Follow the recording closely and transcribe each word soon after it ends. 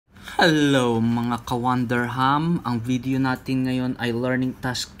Hello mga ka-Wonderham! Ang video natin ngayon ay learning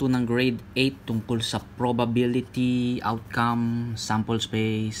task 2 ng grade 8 tungkol sa probability, outcome, sample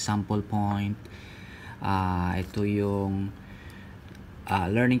space, sample point. Ito yung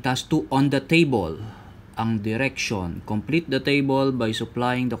learning task 2 on the table. Ang direction, complete the table by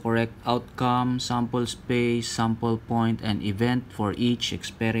supplying the correct outcome, sample space, sample point, and event for each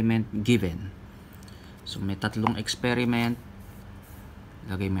experiment given. So may tatlong experiment.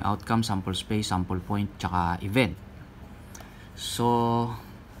 Lagay mo outcome, sample space, sample point, tsaka event. So,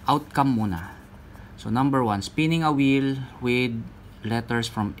 outcome muna. So, number 1, spinning a wheel with letters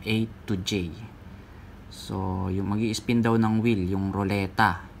from A to J. So, yung mag-i-spin daw ng wheel, yung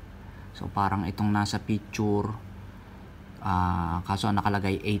roleta. So, parang itong nasa picture, kaso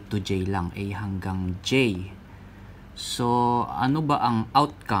nakalagay A to J lang, A hanggang J. So, ano ba ang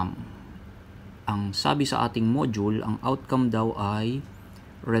outcome? Ang sabi sa ating module, ang outcome daw ay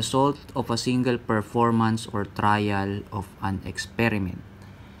result of a single performance or trial of an experiment.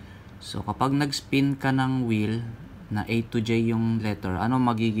 So, kapag nag-spin ka ng wheel na A to J yung letter, ano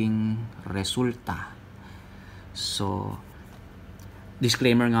magiging resulta? So,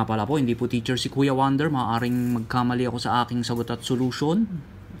 disclaimer nga pala po, hindi po teacher si Kuya Wonder. Maaaring magkamali ako sa aking sagot at solution.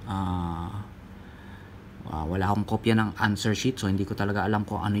 Wala akong kopya ng answer sheet, so hindi ko talaga alam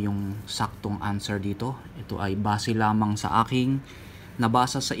kung ano yung saktong answer dito. Ito ay base lamang sa aking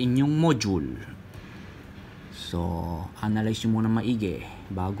nabasa sa inyong module. So, analyze nyo muna maigi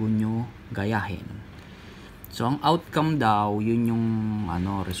bago nyo gayahin. So, ang outcome daw, yun yung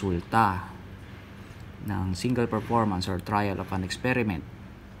resulta ng single performance or trial of an experiment.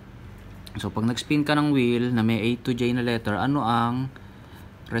 So, pag nag-spin ka ng wheel na may A to J na letter, ano ang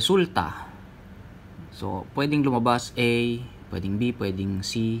resulta? So, pwedeng lumabas A, pwedeng B, pwedeng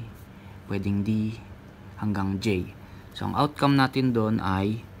C, pwedeng D, hanggang J. So, ang outcome natin doon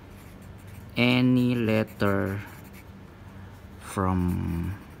ay any letter from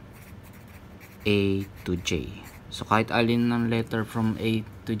A to J. So, kahit alin ng letter from A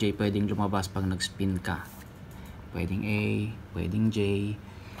to J, pwedeng lumabas pag nag-spin ka. Pwedeng A, pwedeng J.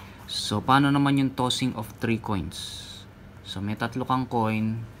 So, paano naman yung tossing of 3 coins? So, may 3 kang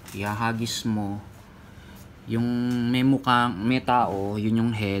coin, ihahagis mo. Yung may tao, yun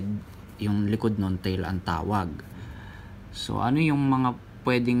yung head, yung likod nun, tail ang tawag. So, ano yung mga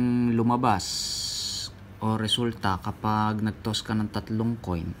pwedeng lumabas o resulta kapag nag-toss ka ng 3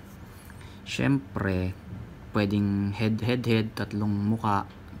 coin? Siyempre, pwedeng head, 3 muka,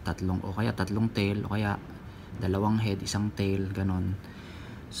 o kaya 3 tail, o kaya 2 head, 1 tail, ganon.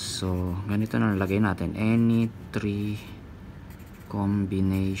 So, ganito na nalagay natin. Any 3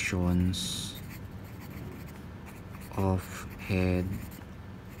 combinations of head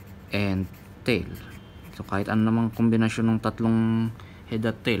and tail. So, kahit ano namang kombinasyon ng 3 head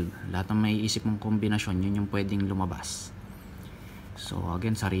at tail, lahat ng maiisip mong kombinasyon, yun yung pwedeng lumabas. So,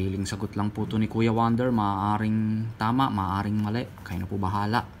 again, sariling sagot lang po ito ni Kuya Wonder. Maaaring tama, maaaring mali. Kayo na po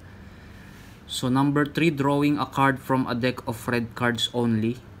bahala. So, number 3, drawing a card from a deck of red cards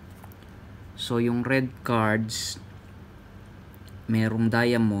only. So, yung red cards, merong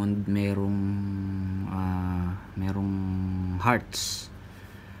diamond, merong hearts.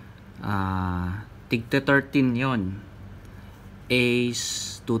 Tigte 13 yon.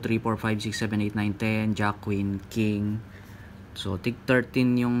 Ace, 2, 3, 4, 5, 6, 7, 8, 9, 10, Jack, Queen, King. So, tig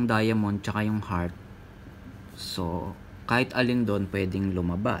 13 yung diamond tsaka yung heart. So, kahit alin doon pwedeng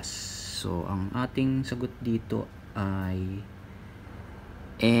lumabas. So, ang ating sagot dito ay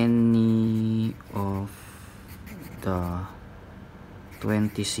any of the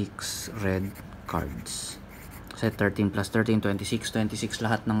 26 red cards. Kasi 13 plus 13, 26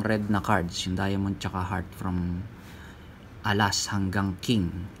 lahat ng red na cards, yung diamond tsaka heart from alas hanggang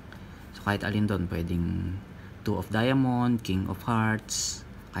king. So, kahit alin doon, pwedeng 2 of diamond, king of hearts,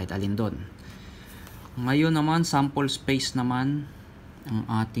 kahit alin doon. Ngayon naman, sample space naman ang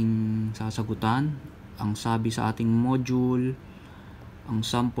ating sasagutan. Ang sabi sa ating module, ang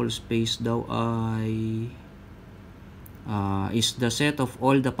sample space daw ay is the set of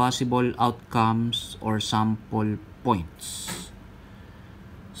all the possible outcomes or sample points.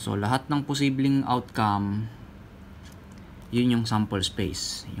 So, lahat ng posibleng outcome, yun yung sample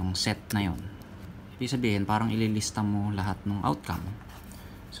space, yung set na yun. Ibig sabihin, parang ililista mo lahat ng outcome.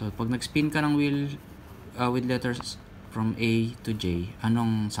 So, pag nag-spin ka ng wheel with letters from A to J,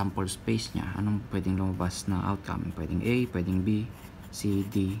 anong sample space niya? Anong pwedeng lumabas na outcome? Pwedeng A, pwedeng B, C,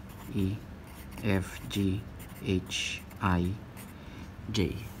 D, E, F, G, H, I,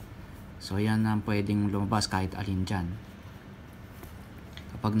 J. So, yan ang pwedeng lumabas kahit alin dyan.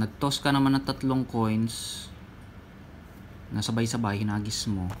 Kapag nag-toss ka naman ng 3 coins na sabay-sabay, hinagis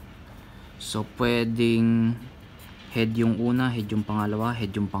mo, So pwedeng head yung una, head yung pangalawa,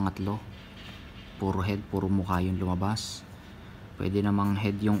 head yung pangatlo. Puro head, puro mukha yung lumabas. Pwede namang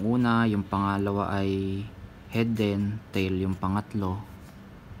head yung una, yung pangalawa ay head din, tail yung pangatlo.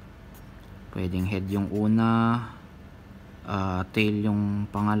 Pwedeng head yung una, tail yung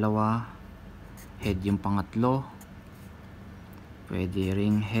pangalawa, head yung pangatlo. Pwede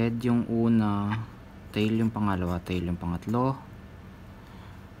ring head yung una, tail yung pangalawa, tail yung pangatlo.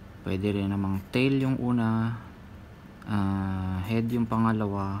 Pwede rin namang tail yung una, head yung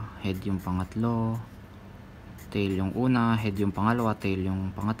pangalawa, head yung pangatlo. Tail yung una, head yung pangalawa, tail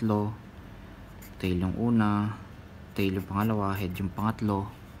yung pangatlo. Tail yung una, tail yung pangalawa, head yung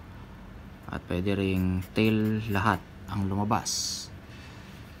pangatlo. At pwede ring tail lahat ang lumabas.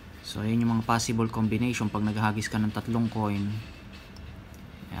 So yun yung mga possible combination pag naghahagis ka ng tatlong coin.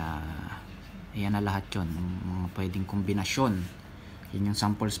 Ayan na lahat yun, mga pwedeng kombinasyon. Yun yung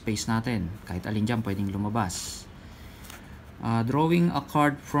sample space natin, kahit alin dyan pwedeng lumabas. Drawing a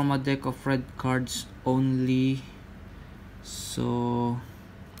card from a deck of red cards only. So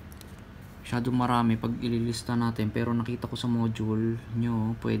masyadong marami pag ililista natin, pero nakita ko sa module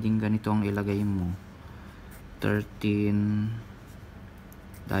nyo pwedeng ganito ang ilagay mo.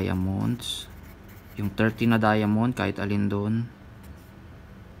 13 diamonds, yung 13 na diamond kahit alin doon,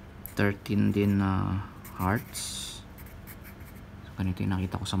 13 din na hearts. So ganito yung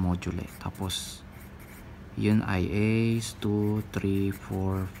nakita ko sa module tapos yun ay ace, 2, 3,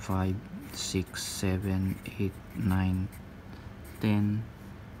 4, 5, 6, 7, 8, 9,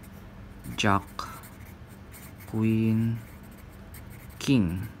 10, jack, queen,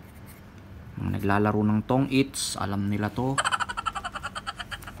 king. Mga naglalaro ng tong its, alam nila to.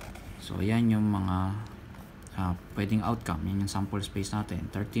 So yan yung mga pwedeng outcome. Yan yung sample space natin.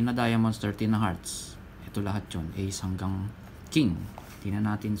 13 na diamonds, 13 na hearts. Ito lahat yun, ace hanggang king. Hindi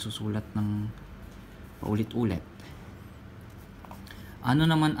na natin susulat ng paulit-ulit. Ano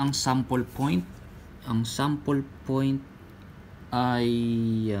naman ang sample point? Ang sample point ay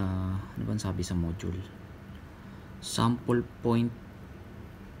ano ba sabi sa module? Sample point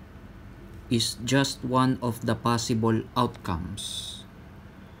is just one of the possible outcomes.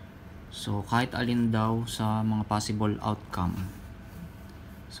 So kahit alin daw sa mga possible outcome.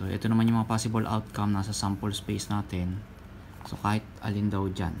 So ito naman yung mga possible outcome nasa sample space natin. So kahit alin daw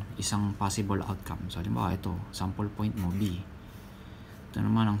dyan, isang possible outcome. So halimbawa ito, sample point mo B. Ito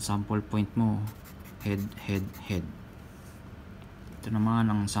naman ang sample point mo head, head, head. Ito naman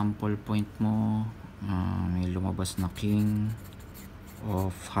ang sample point mo, may lumabas na king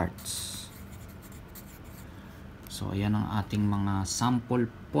of hearts. So ayan ang ating mga sample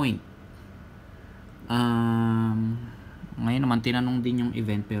point. Ngayon naman tinanong din yung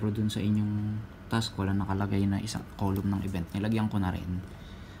event, pero dun sa inyong task wala nakalagay na isang column ng event. Nilagyan ko na rin.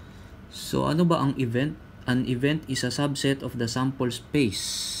 So ano ba ang event? An event is a subset of the sample space.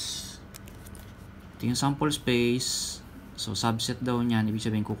 Ito yung sample space. So subset daw niyan, ibig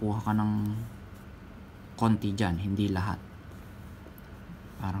sabihin kukuha ka ng konti dyan, hindi lahat.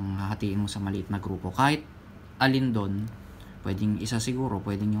 Parang hahatiin mo sa maliit na grupo. Kahit alin doon, pwedeng isa siguro,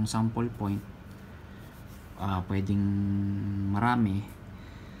 pwedeng yung sample point, pwedeng marami.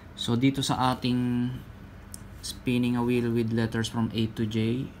 So dito sa ating spinning a wheel with letters from A to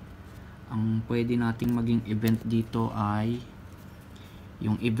J, ang pwede nating maging event dito ay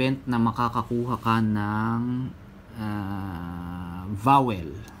yung event na makakakuha ka ng vowel.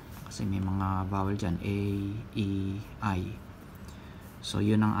 Kasi may mga vowel dyan, A, E, I. So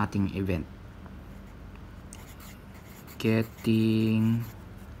yun ang ating event. Getting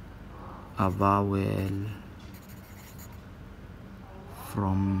a vowel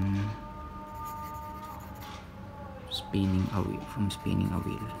from spinning a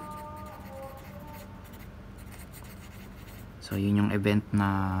wheel. So yun yung event na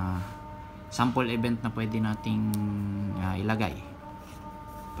sample event na pwede nating ilagay.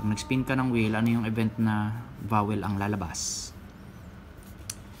 Pag nag-spin ka ng wheel, ano yung event na vowel ang lalabas?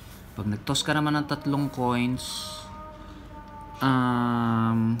 Pag nag-toss ka naman ng tatlong coins,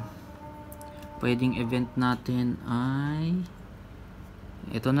 pwedeng event natin ay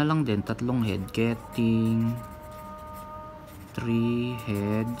ito na lang din, tatlong head. Getting 3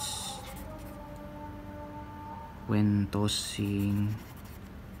 heads when tossing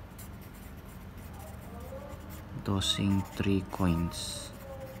 3 coins.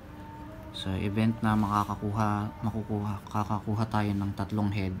 So event na kakakuha tayo ng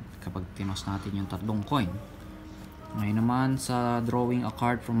tatlong head kapag tinos natin yung tatlong coin. Ngayon naman sa drawing a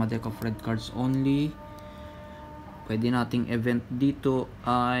card from a deck of red cards only, pwede nating event dito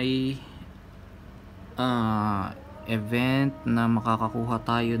ay event na makakakuha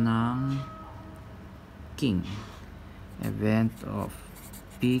tayo ng picking. Event of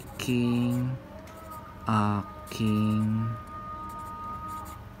picking a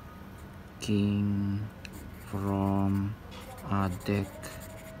king from a deck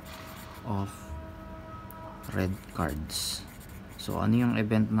of red cards. So ano yung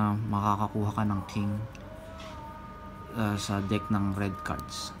event na makakakuha ka ng king sa deck ng red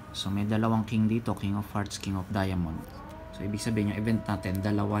cards? So may dalawang king dito, King of Hearts, King of Diamond. So ibig sabihin yung event natin,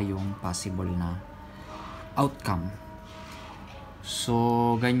 dalawa yung possible na outcome.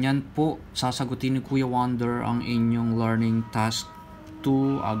 So ganyan po sasagutin ni Kuya Wonder ang inyong learning task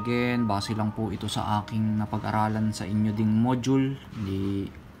 2. Again, base lang po ito sa aking napag-aralan sa inyo ding module.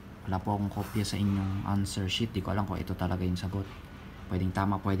 Wala po akong kopya sa inyong answer sheet. Di ko alam kung ito talaga yung sagot. Pwedeng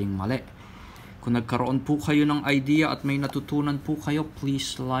tama, pwedeng mali. Kung nagkaroon po kayo ng idea at may natutunan po kayo,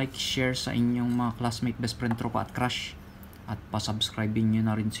 please like, share sa inyong mga classmate, best friend, tropa at crush. At pasubscribe nyo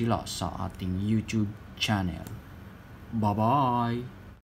na rin sila sa ating YouTube channel. Bye-bye!